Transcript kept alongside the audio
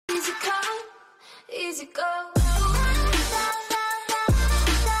to go.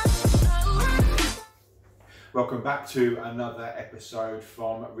 Welcome back to another episode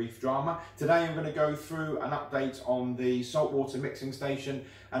from Reef Drama. Today I'm going to go through an update on the saltwater mixing station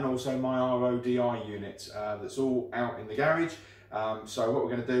and also my RODI unit that's all out in the garage. So what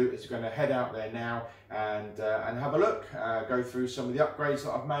we're going to do is we're going to head out there now and have a look, go through some of the upgrades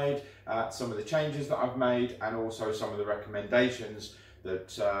that I've made, some of the changes that I've made, and also some of the recommendations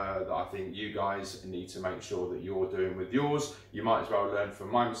that I think you guys need to make sure that you're doing with yours. You might as well learn from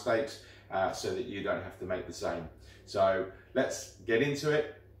my mistakes so that you don't have to make the same. So let's get into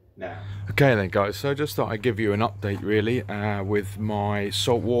it now. Okay then guys, so I just thought I'd give you an update really with my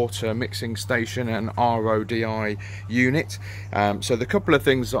saltwater mixing station and RODI unit. So the couple of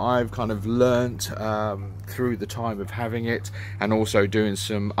things that I've kind of learnt through the time of having it and also doing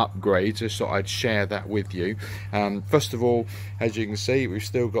some upgrades, just thought I'd share that with you. First of all, as you can see, we've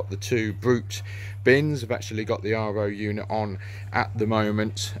still got the two brute bins. I've actually got the RO unit on at the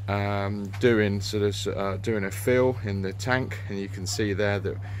moment, doing a fill in the tank, and you can see there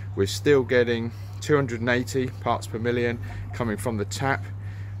that we're still getting 280 parts per million coming from the tap.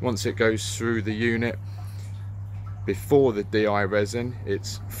 Once it goes through the unit before the DI resin,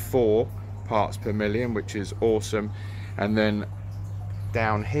 it's 4 parts per million, which is awesome. And then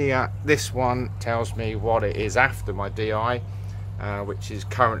down here, this one tells me what it is after my DI, which is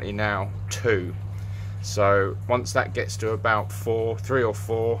currently now 2. So once that gets to about 3 or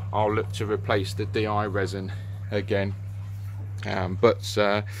 4, I'll look to replace the DI resin again. Let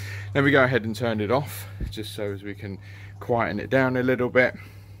me go ahead and turn it off just so as we can quieten it down a little bit.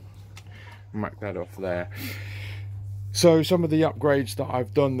 Mark that off there. So some of the upgrades that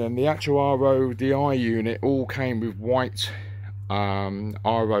I've done then, the actual RODI unit all came with white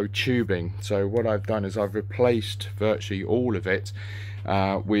RO tubing. So what I've done is I've replaced virtually all of it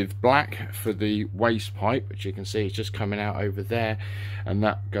with black for the waste pipe, which you can see is just coming out over there, and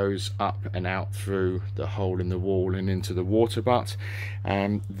that goes up and out through the hole in the wall and into the water butt.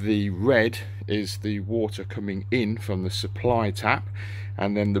 The red is the water coming in from the supply tap,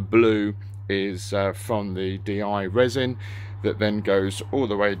 and then the blue is from the DI resin that then goes all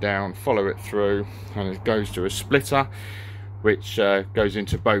the way down, follow it through, and it goes to a splitter which goes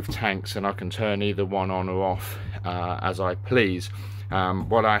into both tanks, and I can turn either one on or off as I please.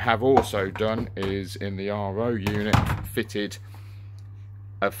 What I have also done is in the RO unit fitted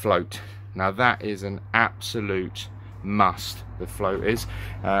a float. Now that is an absolute must, the float is.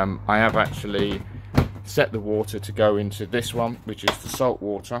 I have actually set the water to go into this one, which is the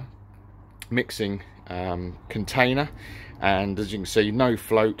saltwater mixing container, and as you can see, no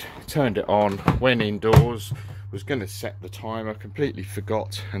float. Turned it on, went indoors, was going to set the timer, completely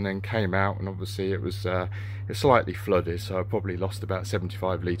forgot, and then came out, and obviously it was slightly flooded, so I probably lost about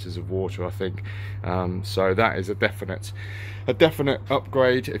 75 litres of water, I think. So that is a definite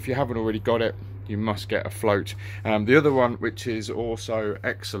upgrade. If you haven't already got it, you must get a float. The other one, which is also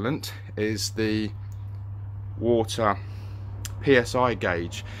excellent, is the water PSI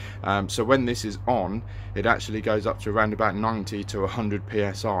gauge. So when this is on, it actually goes up to around about 90 to 100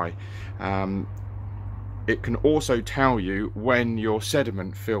 PSI. It can also tell you when your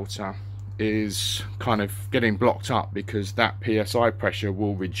sediment filter is kind of getting blocked up, because that PSI pressure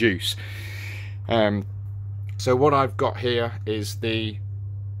will reduce. So what I've got here is the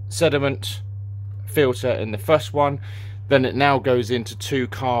sediment filter in the first one, then it now goes into 2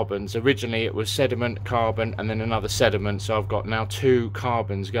 carbons. Originally it was sediment, carbon, and then another sediment, so I've got now 2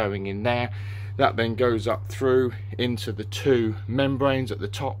 carbons going in there. That then goes up through into the 2 membranes at the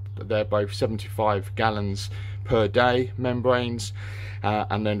top. They're both 75 gallons per day membranes,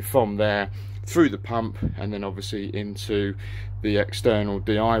 and then from there through the pump, and then obviously into the external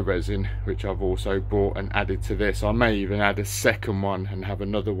DI resin, which I've also bought and added to this. I may even add a second one and have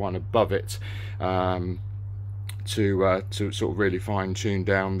another one above it to sort of really fine tune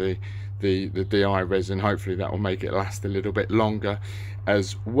down the DI resin. Hopefully that will make it last a little bit longer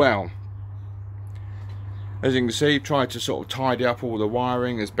as well. As you can see, tried to sort of tidy up all the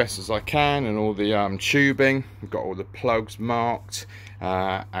wiring as best as I can, and all the tubing. We've got all the plugs marked,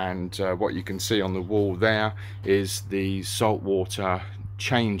 and what you can see on the wall there is the saltwater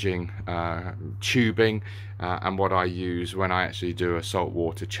changing tubing, and what I use when I actually do a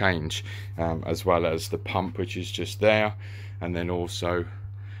saltwater change, as well as the pump, which is just there, and then also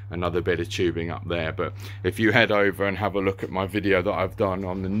another bit of tubing up there. But if you head over and have a look at my video that I've done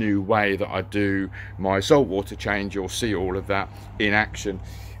on the new way that I do my saltwater change, you'll see all of that in action.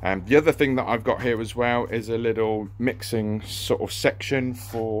 The other thing that I've got here as well is a little mixing sort of section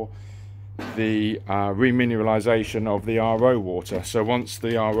for the remineralization of the RO water. So once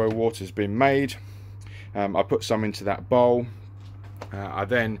the RO water has been made, I put some into that bowl. I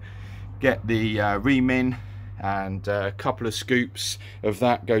then get the remin, and a couple of scoops of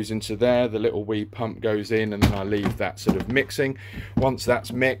that goes into there. The little wee pump goes in, and then I leave that sort of mixing. Once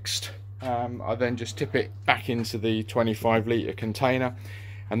that's mixed, I then just tip it back into the 25 litre container,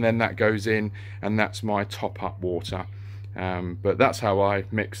 and then that goes in, and that's my top up water. But that's how I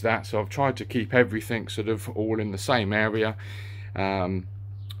mix that. So I've tried to keep everything sort of all in the same area,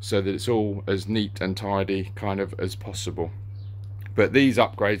 so that it's all as neat and tidy kind of as possible. But these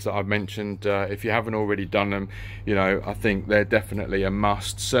upgrades that I've mentioned, if you haven't already done them, you know, I think they're definitely a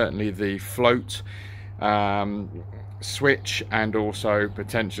must. Certainly the float switch, and also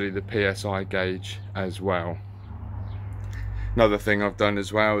potentially the PSI gauge as well. Another thing I've done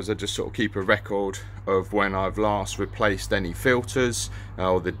as well is I just sort of keep a record of when I've last replaced any filters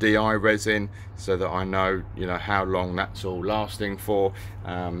or the DI resin, so that I know, you know, how long that's all lasting for.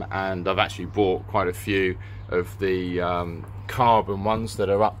 And I've actually bought quite a few of the carbon ones that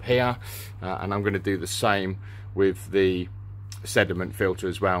are up here, and I'm going to do the same with the sediment filter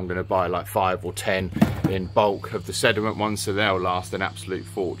as well. I'm going to buy like 5 or 10 in bulk of the sediment ones, so they'll last an absolute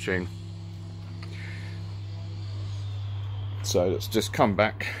fortune. So let's just come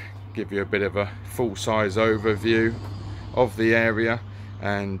back, give you a bit of a full-size overview of the area,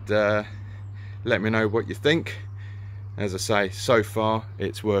 and let me know what you think. As I say, so far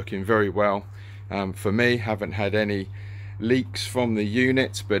it's working very well for me. Haven't had any leaks from the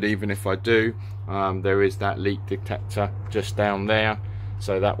unit, but even if I do, there is that leak detector just down there,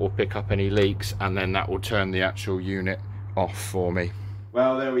 so that will pick up any leaks, and then that will turn the actual unit off for me.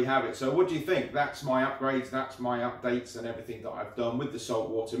 Well, there we have it. So what do you think? That's my upgrades, that's my updates and everything that I've done with the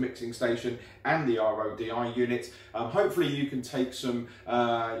saltwater mixing station and the RODI unit. Hopefully you can take some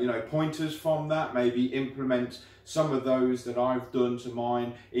you know, pointers from that, maybe implement some of those that I've done to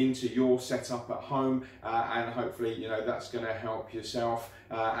mine into your setup at home, and hopefully, you know, that's going to help yourself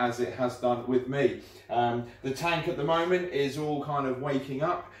as it has done with me. The tank at the moment is all kind of waking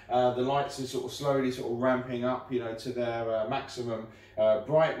up. The lights are sort of slowly sort of ramping up, you know, to their maximum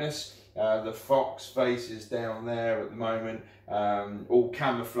brightness. The fox face is down there at the moment, all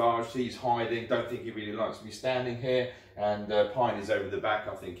camouflaged. He's hiding, don't think he really likes me standing here, and Pine is over the back.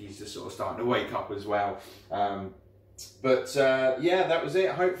 I think he's just sort of starting to wake up as well. Yeah, that was it.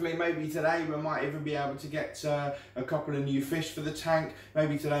 Hopefully maybe today we might even be able to get a couple of new fish for the tank.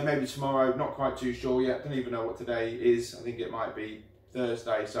 Maybe today, maybe tomorrow, not quite too sure yet. Don't even know what today is. I think it might be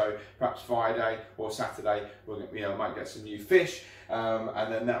Thursday, so perhaps Friday or Saturday we'll, you know, might get some new fish,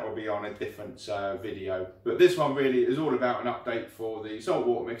 and then that will be on a different video. But this one really is all about an update for the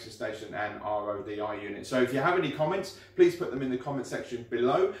saltwater mixing station and RODI unit. So if you have any comments, please put them in the comment section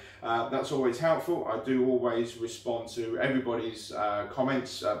below. That's always helpful. I do always respond to everybody's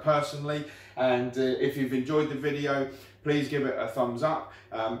comments personally, and if you've enjoyed the video, please give it a thumbs up,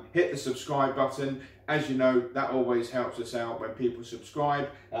 hit the subscribe button. As you know, that always helps us out when people subscribe.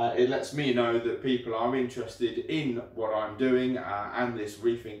 It lets me know that people are interested in what I'm doing and this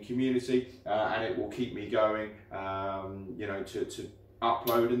reefing community, and it will keep me going, you know, to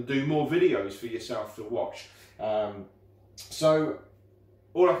upload and do more videos for yourself to watch. So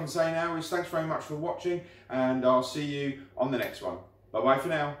all I can say now is thanks very much for watching, and I'll see you on the next one. Bye bye for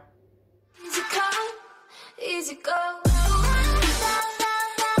now. Easy come, easy go.